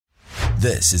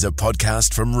This is a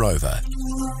podcast from Rover.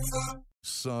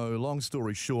 So, long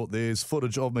story short, there's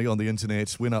footage of me on the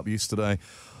internet. Went up yesterday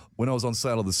when I was on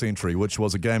Sale of the Century, which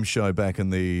was a game show back in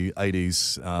the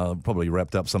 80s, probably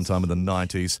wrapped up sometime in the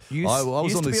 90s. I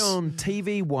was on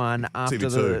TV1 after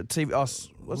TV2. the TV.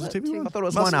 Was it TV1? I thought it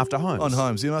was one after Homes. On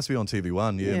Homes, you must be on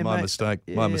TV1. Yeah, my mate. mistake.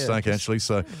 Yeah, My mistake, just- actually.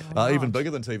 So, even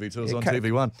bigger than TV2, it was on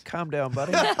TV1. Calm down,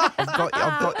 buddy. I've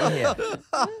got you here.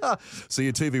 So,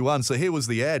 you're TV1. So, here was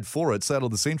the ad for it, Sale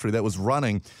of the Century, that was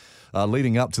running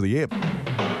leading up to the app.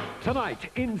 Tonight,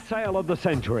 in Sale of the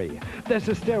Century, there's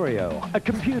a stereo, a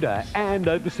computer and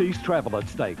overseas travel at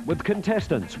stake with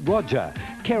contestants Roger,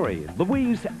 Kerry,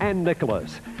 Louise and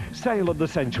Nicholas. Sale of the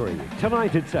Century,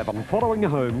 tonight at 7, following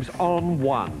Homes on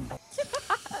 1.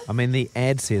 I mean, the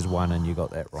ad says 1 and you got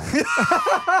that wrong.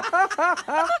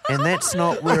 And that's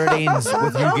not where it ends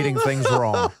with you getting things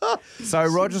wrong. So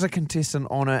Roger's a contestant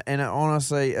on it, and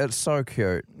honestly, it's so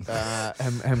cute.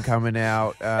 Him coming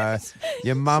out.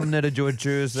 Your mum knitted your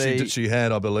jersey. She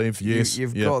had, I believe, yes.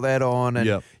 You've got that on, and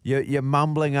Yep. you're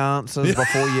mumbling answers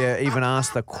before you even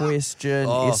ask the question.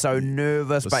 You're so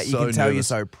nervous, but you so can tell you're nervous.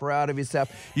 so proud of yourself.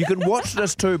 You can watch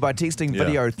this too by texting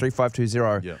video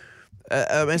 35220. Yeah.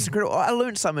 It's incredible. I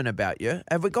learned something about you.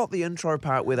 Have we got the intro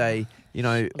part where they,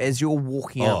 as you're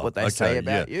walking out, what they say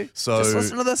about you? So- just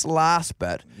listen to this last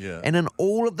bit. Yeah. And in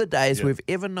all of the days Yeah. we've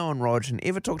ever known Rog and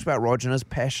ever talked about Rog and his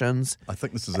passions, I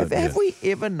think this is have we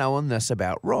ever known this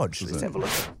about Rog? Let's have a look.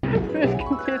 First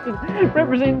contestant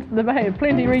represents the Bay of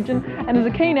Plenty region and is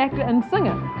a keen actor and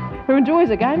singer who enjoys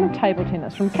a game of table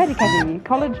tennis. From Katikati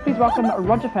College, please welcome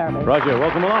Roger Faraday. Roger,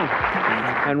 welcome along.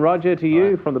 And Roger, to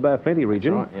you from the Bay of Plenty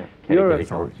region. Right, yeah. You're Katikati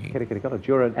College. Katikati College.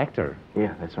 You're an actor.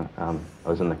 Yeah, that's right. I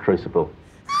was in the Crucible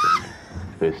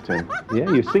first term. Yeah,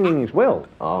 you're singing as well.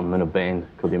 I'm in a band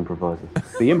called Improvisers.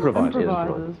 The Improvisers.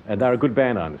 Improvisers. And they're a good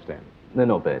band, I understand. They're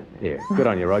not bad. Yeah, good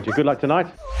on you, Roger. Good luck tonight.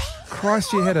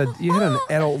 Christ, you had an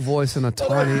adult voice and a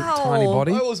tiny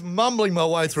body. I was mumbling my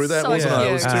way through that, So wasn't I? It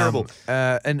cute. was terrible.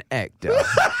 An actor.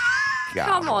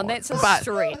 Come on, that's a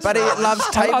stretch. But he loves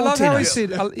table I love how he tennis. said,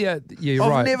 you're I've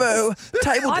right. never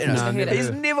table I've tennis. never heard of He's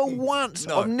it. never once.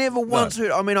 No, I've never once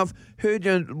heard. I mean, I've heard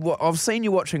you. I've seen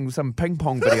you watching some ping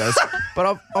pong videos, but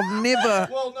I've never,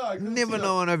 Well, no, 'cause, never you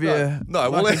know, known of no, you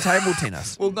no, well, liking table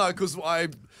tennis. Well, no, because I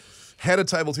had a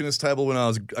table tennis table when I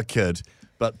was a kid,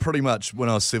 but pretty much when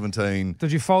I was 17.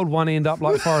 Did you fold one end up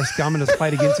like Forrest Gump and just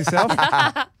played against yourself?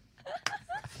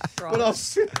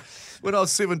 When I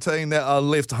was 17, that I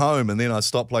left home and then I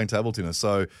stopped playing table tennis.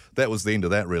 So that was the end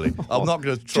of that, really. I'm not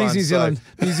going to try Geez, and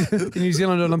the New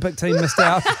Zealand Olympic team missed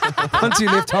out once you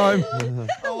left home.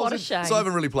 What a shame. So I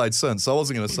haven't really played since. So I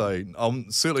wasn't going to say. I'm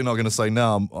certainly not going to say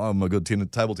no. I'm a good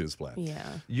table tennis player. Yeah.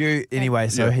 You anyway,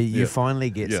 so Yeah, you yeah.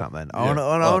 finally get Yeah, something. yeah.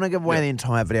 I want to give away yeah. the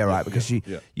entire video, right? Because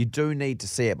yeah. you do need to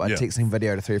see it by Yeah. texting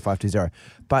video to 3520.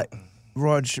 But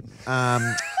Rog,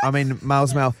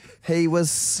 Miles Mel, he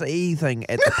was seething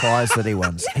at the prize that he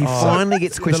wins. He finally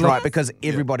gets the question look- right because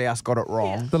everybody else got it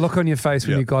wrong. The look on your face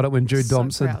when Yeah. you got it, when Jude So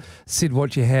Thompson proud. said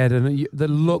what you had, and the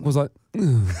look was like,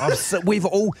 We've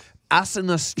all, us in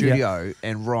the studio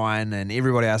and Ryan and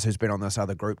everybody else who's been on this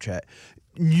other group chat,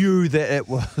 knew that it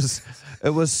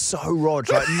was so Rog,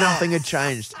 like nothing had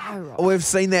changed. Rog. We've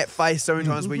seen that face so many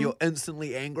times where you're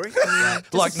instantly angry.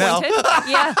 Like now. Disappointed?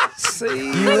 Yeah.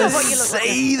 You were what you look like.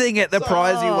 seething at the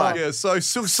prize you won. Yeah, so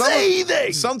some,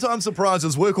 Seething! sometimes the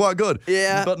prizes were quite good.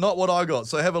 Yeah. But not what I got.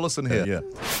 So have a listen here. Yeah.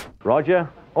 Roger,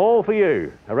 all for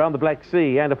you. Around the Black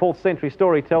Sea, and a 4th century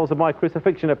story tells of my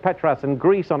crucifixion at Patras in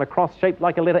Greece on a cross shaped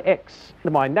like a letter X.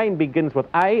 My name begins with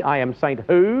A. I am Saint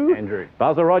who? Andrew.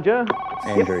 Buzzer, Roger?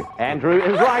 Andrew. Yep. Andrew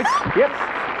is right. Yep.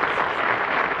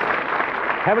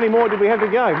 How many more did we have to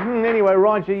go? Anyway,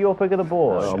 Roger, your pick of the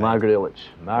board. Oh, Margaret Illich.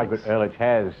 Margaret Ehrlich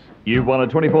has. You've won a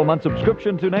 24-month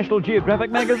subscription to National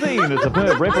Geographic magazine. A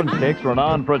superb reference text,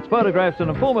 renowned for its photographs and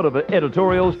informative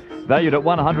editorials, valued at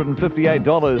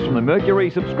 $158 from the Mercury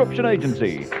Subscription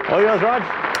Agency. All yours, Rog.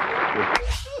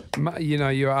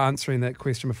 you were answering that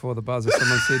question before the buzzer.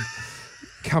 Someone said,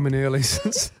 coming early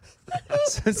since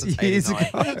years ago.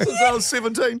 Since I was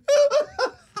 17.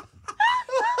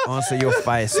 Honestly, your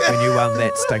face when you won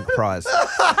that stink prize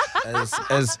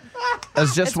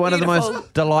is just It's one of the beautiful.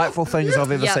 most delightful things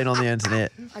I've ever Yep. seen on the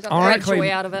internet. I got great Ironically,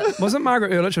 joy out of it. Wasn't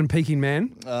Margaret Ehrlich in Peking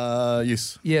Man?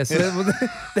 Yes. Yes,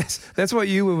 that's what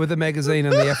you were with the magazine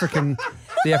and the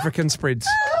African spreads.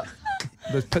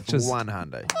 The pictures.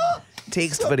 100.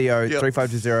 Text video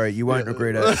 3520. You won't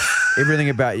regret it. Everything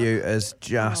about you is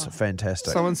just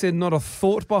fantastic. Someone said not a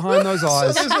thought behind those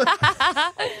eyes.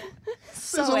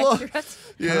 So accurate.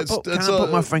 Yeah, Can't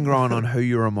put my finger on who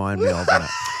you remind me of. innit?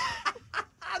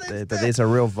 there's a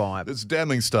real vibe. It's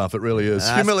damning stuff. It really is.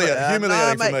 No, Humiliating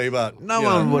no, for mate, me, but no you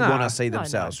know. one would No. want to see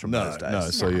themselves from those days. No,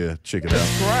 so yeah, check it out.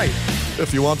 Great.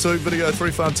 If you want to, video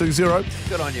 3520.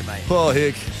 Good on you, mate. Oh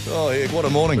heck, what a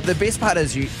morning. The best part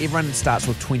is everyone starts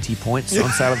with 20 points on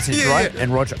Sale of the Century, Yeah. right?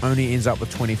 And Roger only ends up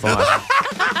with 25.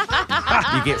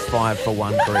 You get 5 for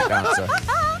one correct answer.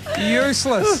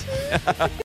 Useless.